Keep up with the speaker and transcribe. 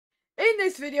In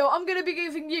this video, I'm going to be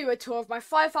giving you a tour of my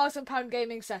 £5,000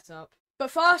 gaming setup.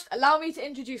 But first, allow me to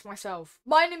introduce myself.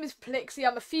 My name is Plixie,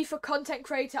 I'm a FIFA content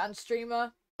creator and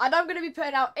streamer. And I'm going to be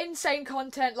putting out insane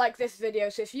content like this video,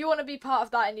 so if you want to be part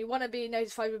of that and you want to be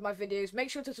notified with my videos, make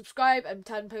sure to subscribe and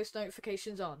turn post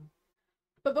notifications on.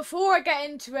 But before I get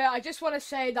into it, I just want to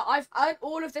say that I've earned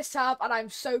all of this setup and I'm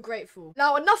so grateful.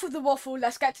 Now, enough of the waffle,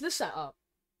 let's get to the setup.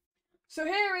 So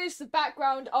here is the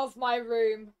background of my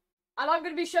room, and I'm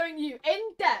going to be showing you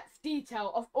in-depth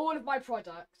detail of all of my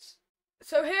products.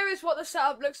 So here is what the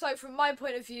setup looks like from my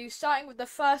point of view. Starting with the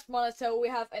first monitor, we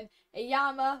have an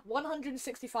iiyama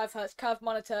 165Hz curved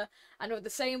monitor, and with the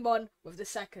same one with the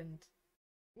second.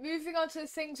 Moving on to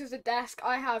things with the desk,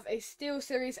 I have a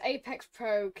Steelseries Apex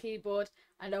Pro keyboard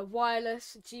and a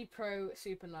wireless G Pro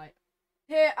Superlight.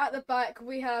 Here at the back,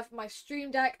 we have my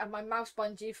StreamDeck and my mouse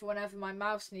bungee for whenever my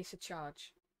mouse needs to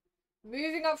charge.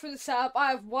 Moving up through the setup, I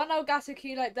have one Elgato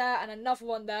Key Light there and another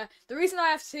one there. The reason I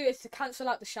have two is to cancel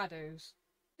out the shadows.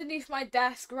 Underneath my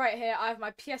desk, right here, I have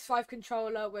my PS5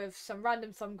 Controller with some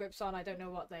random thumb grips on, I don't know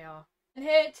what they are. And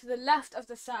here to the left of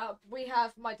the setup, we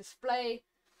have my display.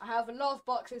 I have a lot of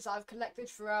boxes that I've collected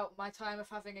throughout my time of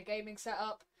having a gaming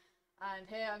setup. And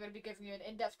here I'm going to be giving you an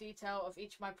in-depth detail of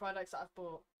each of my products that I've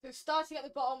bought. So starting at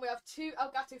the bottom, we have two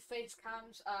Elgato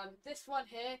Facecams. This one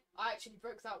here, I actually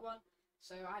broke that one,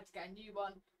 so I had to get a new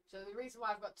one. So the reason why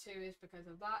I've got two is because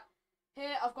of that.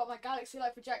 Here I've got my Galaxy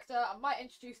Light projector. I might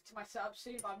introduce it to my setup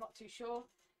soon, but I'm not too sure.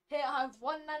 Here I have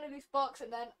one Nanoleaf box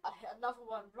and then another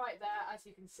one right there, as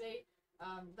you can see.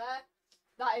 There.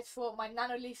 That is for my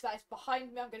Nanoleaf that is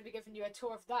behind me. I'm going to be giving you a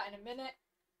tour of that in a minute.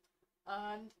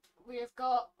 And we have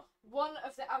got one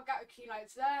of the Elgato Key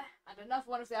Lights there, and another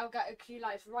one of the Elgato Key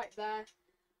Lights right there.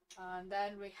 And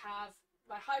then we have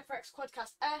my HyperX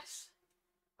Quadcast S,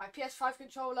 my PS5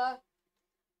 Controller,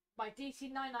 my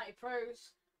DT990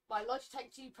 Pros, my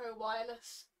Logitech G Pro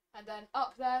Wireless, and then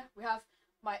up there we have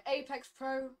my Apex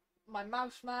Pro, my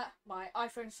Mousemat, my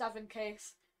iPhone 7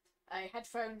 case, a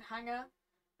headphone hanger,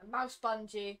 a mouse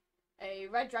bungee, a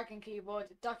Red Dragon keyboard,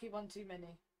 Ducky12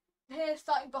 Mini. Here,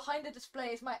 starting behind the display,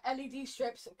 is my LED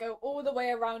strips that go all the way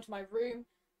around my room.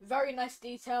 Very nice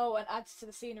detail and adds to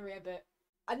the scenery a bit.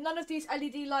 And none of these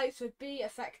LED lights would be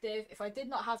effective if I did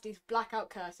not have these blackout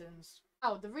curtains.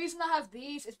 Now, the reason I have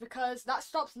these is because that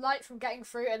stops light from getting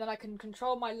through, and then I can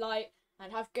control my light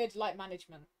and have good light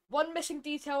management. One missing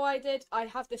detail I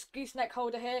have this GooseNeck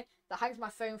holder here that hangs my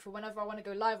phone for whenever I want to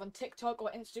go live on TikTok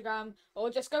or Instagram, or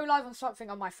just go live on something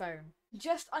on my phone.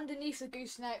 Just underneath the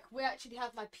gooseneck, we actually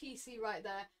have my PC right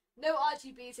there. No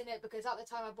RGBs in it because at the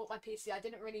time I bought my PC, I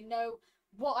didn't really know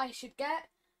what I should get,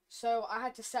 so I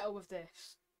had to settle with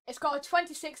this. It's got a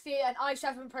 2060 and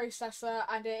i7 processor,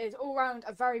 and it is all round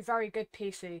a very, very good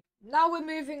PC. Now we're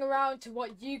moving around to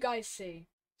what you guys see.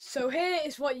 So here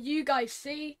is what you guys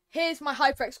see. Here's my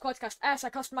HyperX Quadcast S. I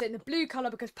customized it in the blue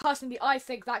colour because personally I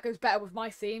think that goes better with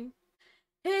my theme.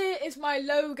 Here is my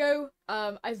logo.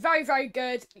 It's very, very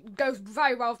good. It goes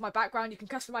very well with my background. You can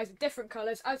customize it different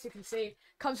colours, as you can see.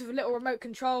 Comes with a little remote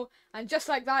control, and just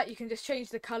like that you can just change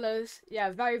the colours.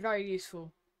 Yeah, very, very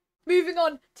useful. Moving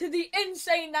on to the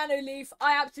insane Nanoleaf.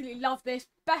 I absolutely love this.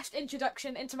 Best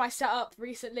introduction into my setup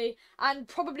recently, and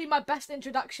probably my best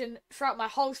introduction throughout my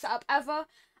whole setup ever.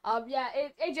 Yeah,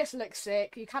 it just looks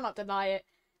sick. You cannot deny it.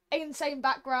 Insane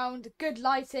background, good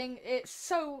lighting.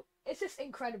 It's just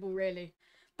incredible, really.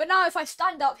 But now if I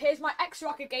stand up, here's my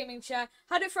XRocker gaming chair.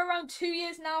 Had it for around 2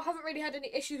 years now. Haven't really had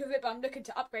any issues with it, but I'm looking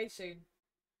to upgrade soon.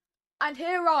 And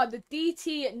here are the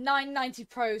DT990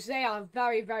 Pros. They are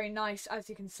very, very nice, as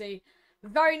you can see.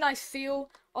 Very nice feel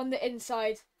on the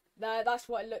inside. There, that's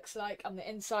what it looks like on the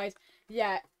inside.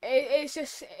 Yeah,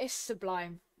 it's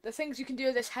sublime. The things you can do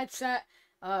with this headset,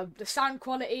 the sound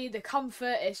quality, the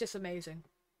comfort, it's just amazing.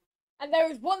 And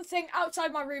there is one thing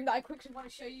outside my room that I quickly want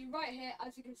to show you right here.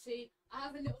 As you can see, I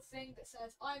have a little thing that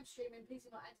says, "I'm streaming, please do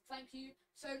not enter, thank you."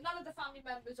 So none of the family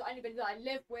members or anybody that I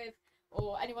live with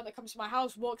or anyone that comes to my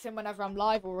house walks in whenever I'm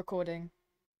live or recording.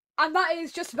 And that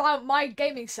is just about my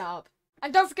gaming setup.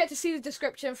 And don't forget to see the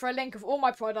description for a link of all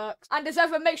my products. And as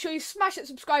ever, make sure you smash that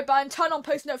subscribe button, turn on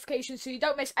post notifications so you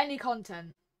don't miss any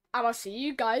content. And I'll see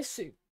you guys soon.